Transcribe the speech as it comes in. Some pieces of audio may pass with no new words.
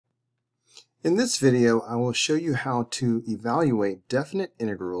In this video, I will show you how to evaluate definite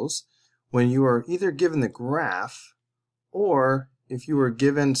integrals when you are either given the graph or if you are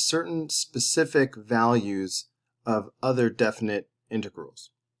given certain specific values of other definite integrals.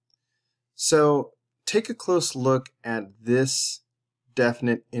 So take a close look at this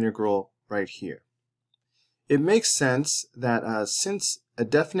definite integral right here. It makes sense that since a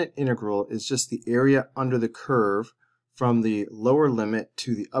definite integral is just the area under the curve from the lower limit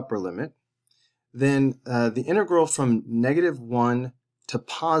to the upper limit, then the integral from -1 to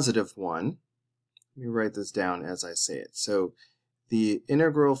 +1, let me write this down as I say it. So the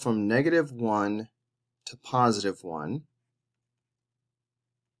integral from -1 to +1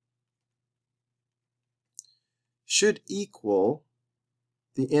 should equal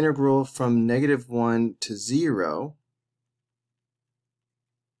the integral from -1 to 0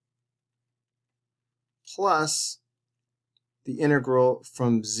 plus the integral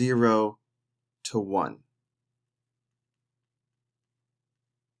from 0 to 1.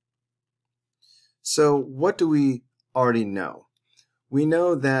 So what do we already know? We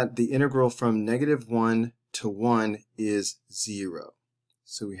know that the integral from -1 to 1 is 0.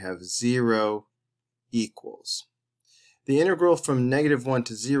 So we have 0 equals. The integral from -1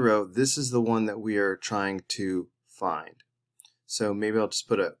 to 0, this is the one that we are trying to find. So maybe I'll just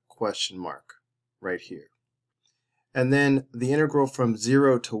put a question mark right here. And then the integral from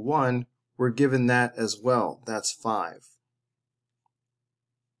 0 to 1, we're given that as well. That's 5.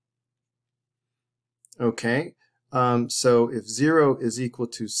 Okay, so if 0 is equal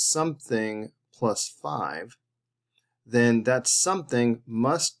to something plus 5, then that something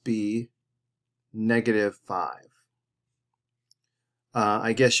must be -5.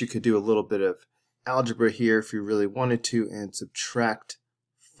 I guess you could do a little bit of algebra here if you really wanted to and subtract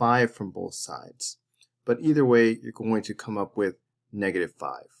 5 from both sides. But either way, you're going to come up with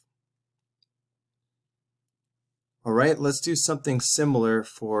 -5. All right, let's do something similar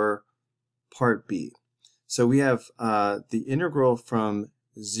for part B. So we have the integral from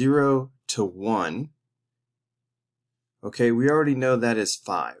 0 to 1. Okay, we already know that is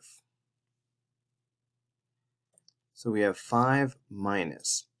 5. So we have 5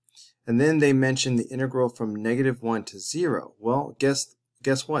 minus. And then they mentioned the integral from -1 to 0. Well, guess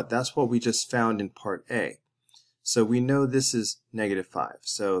what? That's what we just found in part A. So we know this is -5.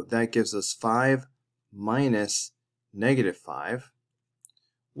 So that gives us 5 minus -5,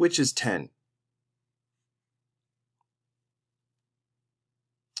 which is 10.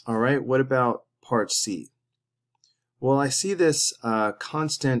 All right, what about part C? Well, I see this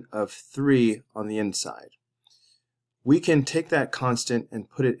constant of 3 on the inside. We can take that constant and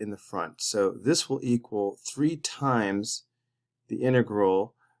put it in the front. So this will equal 3 times the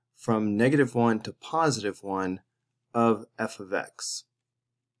integral from -1 to +1 of f of x.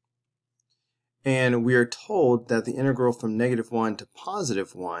 And we are told that the integral from -1 to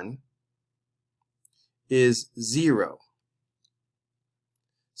 +1 is 0.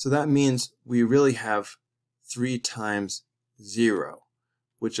 So that means we really have 3 times 0,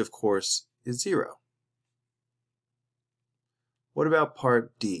 which of course is 0. What about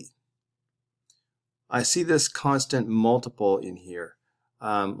part D? I see this constant multiple in here.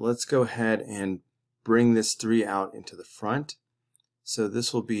 Let's go ahead and bring this 3 out into the front. So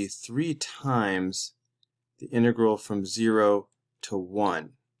this will be 3 times the integral from 0 to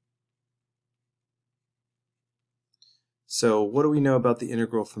 1. So what do we know about the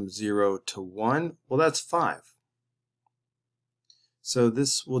integral from 0 to 1? Well, that's 5. So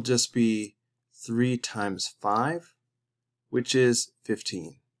this will just be 3 times 5, which is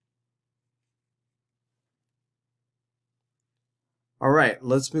 15. All right,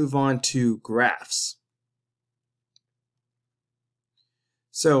 let's move on to graphs.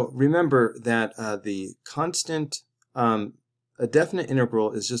 So remember that the constant, a definite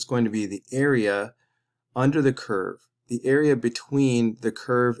integral is just going to be the area under the curve, the area between the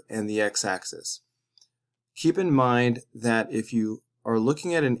curve and the x-axis. Keep in mind that if you are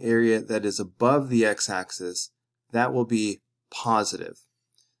looking at an area that is above the x-axis, that will be positive.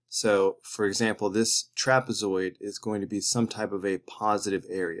 So, for example, this trapezoid is going to be some type of a positive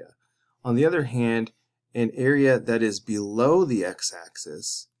area. On the other hand, an area that is below the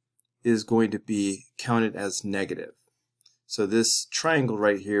x-axis is going to be counted as negative. So this triangle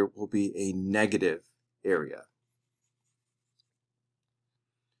right here will be a negative area.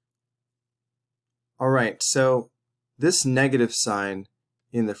 All right, so this negative sign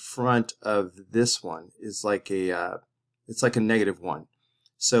in the front of this one is like it's like a -1.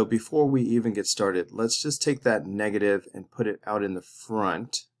 So before we even get started, let's just take that negative and put it out in the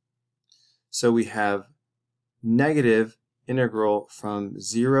front. So we have negative integral from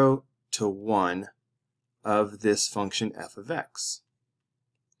 0 to 1 of this function f of x?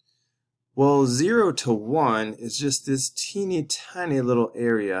 Well, 0 to 1 is just this teeny tiny little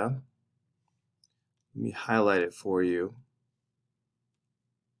area. Let me highlight it for you.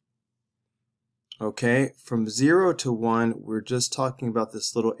 Okay, from 0 to 1, we're just talking about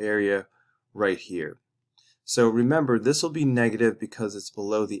this little area right here. So remember, this will be negative because it's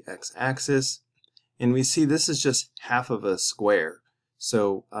below the x-axis. And we see this is just half of a square.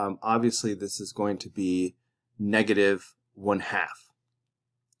 So obviously this is going to be negative 1/2.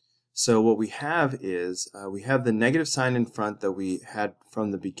 So what we have is, we have the negative sign in front that we had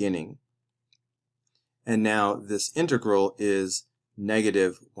from the beginning. And now this integral is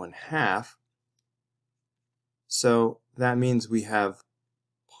negative 1/2. So that means we have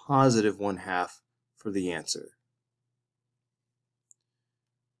positive 1/2 for the answer.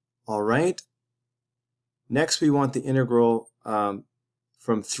 All right. Next we want the integral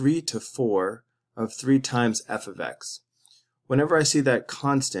from 3 to 4 of 3 times f of x. Whenever I see that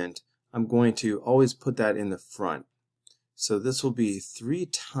constant, I'm going to always put that in the front. So this will be 3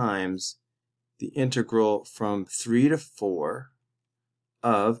 times the integral from 3 to 4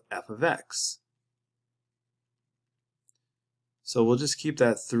 of f of x. So we'll just keep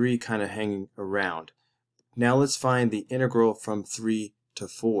that 3 kind of hanging around. Now let's find the integral from 3 to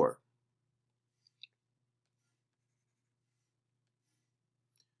 4.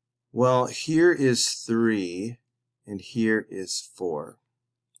 Well, here is 3 and here is 4.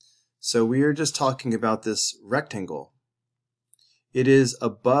 So we are just talking about this rectangle. It is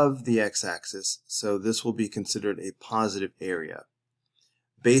above the x-axis, so this will be considered a positive area.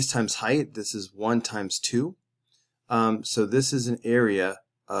 Base times height, this is 1 times 2. So this is an area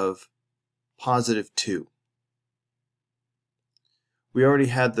of positive 2. We already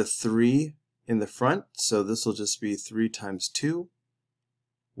had the 3 in the front, so this will just be 3 times 2,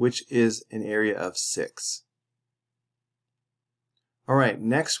 which is an area of 6. All right,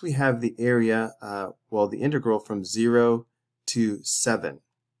 next we have the area, the integral from 0 to 7.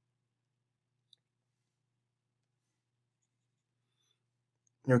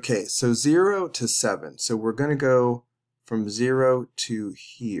 Okay, so 0 to 7. So we're going to go from 0 to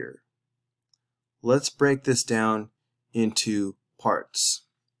here. Let's break this down into parts.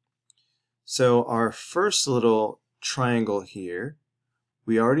 So our first little triangle here,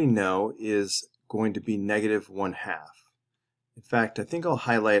 we already know is going to be negative 1/2. In fact, I think I'll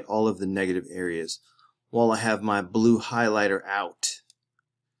highlight all of the negative areas while I have my blue highlighter out.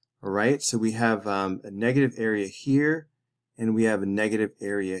 All right, so we have a negative area here, and we have a negative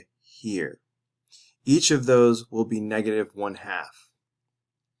area here. Each of those will be negative 1/2.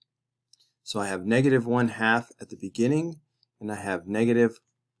 So I have negative 1/2 at the beginning, and I have negative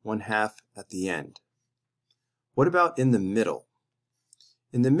 1/2 at the end. What about in the middle?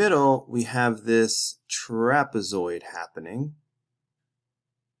 In the middle, we have this trapezoid happening.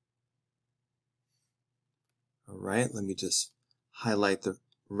 All right, let me just highlight the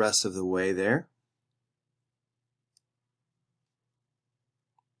rest of the way there.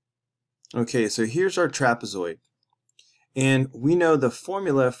 Okay, so here's our trapezoid. And we know the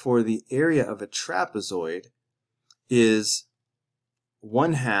formula for the area of a trapezoid is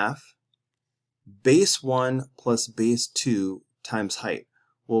 1/2 base 1 plus base 2 times height.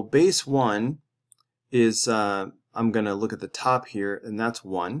 Well, base 1 is, I'm going to look at the top here, and that's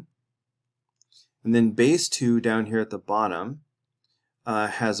 1. And then base 2 down here at the bottom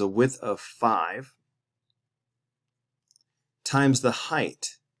has a width of 5 times the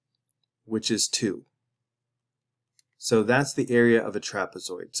height, which is 2. So that's the area of a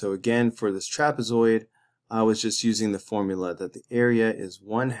trapezoid. So again, for this trapezoid, I was just using the formula that the area is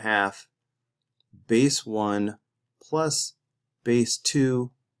 1/2 base 1 plus base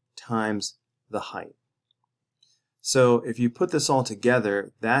 2 times the height. So if you put this all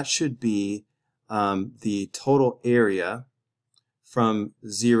together, that should be the total area from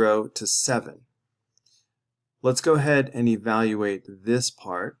 0 to 7. Let's go ahead and evaluate this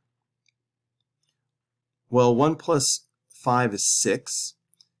part. Well, 1 plus 5 is 6.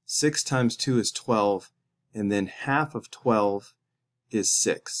 6 times 2 is 12. And then half of 12 is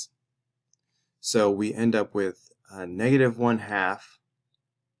 6. So we end up with negative 1/2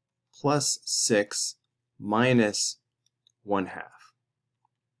 plus 6 minus 1/2.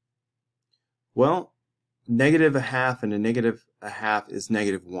 Well, negative 1/2 and a negative 1/2 is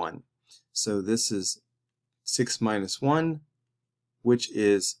negative 1. So this is 6 minus 1, which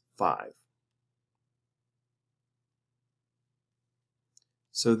is 5.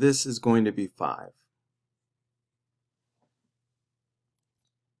 So this is going to be 5.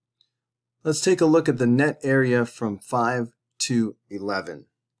 Let's take a look at the net area from 5 to 11.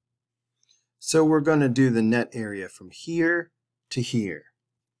 So we're going to do the net area from here to here.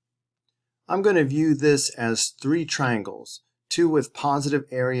 I'm going to view this as 3 triangles, 2 with positive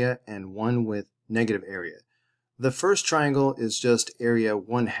area and 1 with negative area. The first triangle is just area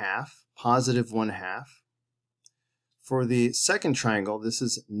 1/2, positive 1/2. For the second triangle, this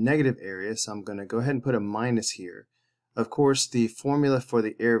is negative area, so I'm going to go ahead and put a minus here. Of course, the formula for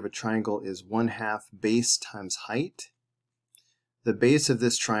the area of a triangle is 1/2 base times height. The base of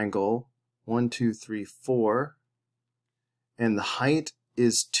this triangle, 1, 2, 3, 4, and the height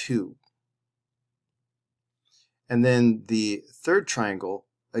is 2. And then the third triangle,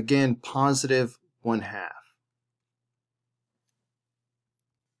 again, positive 1/2.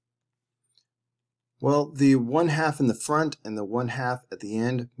 Well, the 1/2 in the front and the 1/2 at the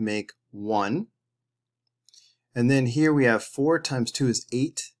end make 1. And then here we have 4 times 2 is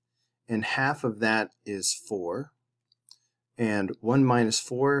 8, and half of that is 4. And 1 minus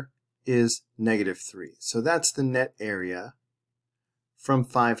 4 is negative 3. So that's the net area from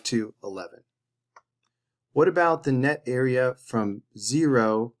 5 to 11. What about the net area from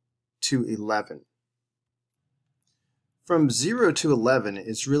 0 to 11? From 0 to 11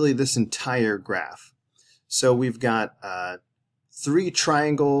 is really this entire graph. So we've got 3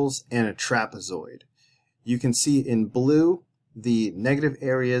 triangles and a trapezoid. You can see in blue the negative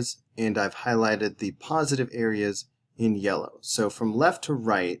areas, and I've highlighted the positive areas in yellow. So from left to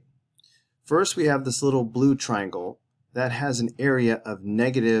right, first we have this little blue triangle that has an area of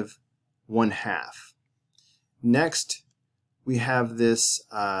negative 1/2. Next, we have this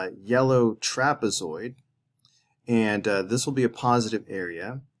yellow trapezoid, and this will be a positive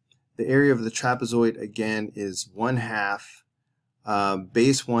area. The area of the trapezoid again is 1/2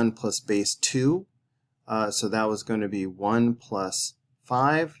 base 1 plus base 2. So that was going to be 1 plus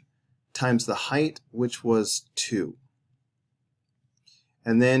 5 times the height, which was 2.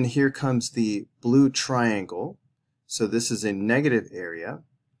 And then here comes the blue triangle. So this is a negative area.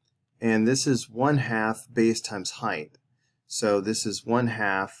 And this is 1/2 base times height. So this is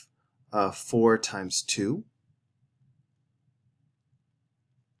 1/2 4 times 2.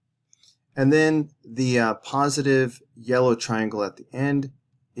 And then the positive yellow triangle at the end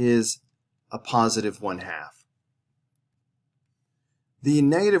is a positive 1/2. The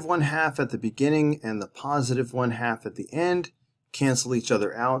negative 1/2 at the beginning and the positive 1/2 at the end cancel each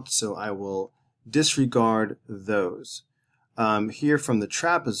other out, so I will disregard those. Here from the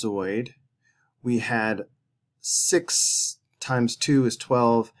trapezoid, we had 6 times 2 is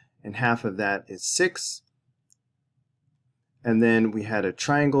 12, and half of that is 6. And then we had a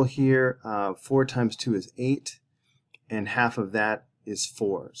triangle here, 4 times 2 is 8, and half of that is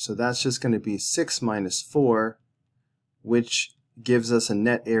 4. So that's just going to be 6 minus 4, which gives us a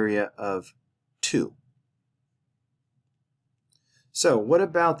net area of 2. So what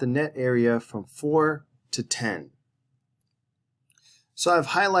about the net area from 4 to 10? So I've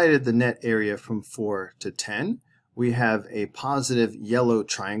highlighted the net area from 4 to 10. We have a positive yellow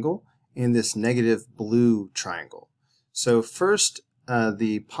triangle and this negative blue triangle. So first,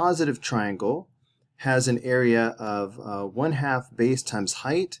 the positive triangle has an area of 1/2 base times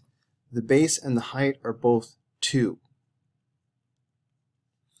height. The base and the height are both 2.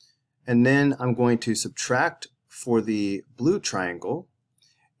 And then I'm going to subtract for the blue triangle,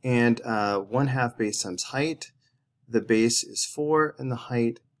 and 1/2 base times height. The base is 4 and the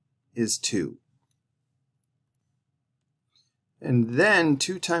height is 2. And then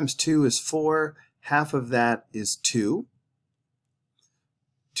 2 times 2 is 4. Half of that is 2.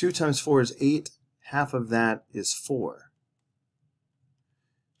 2 times 4 is 8. Half of that is 4.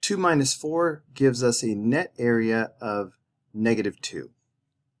 2 minus 4 gives us a net area of negative 2.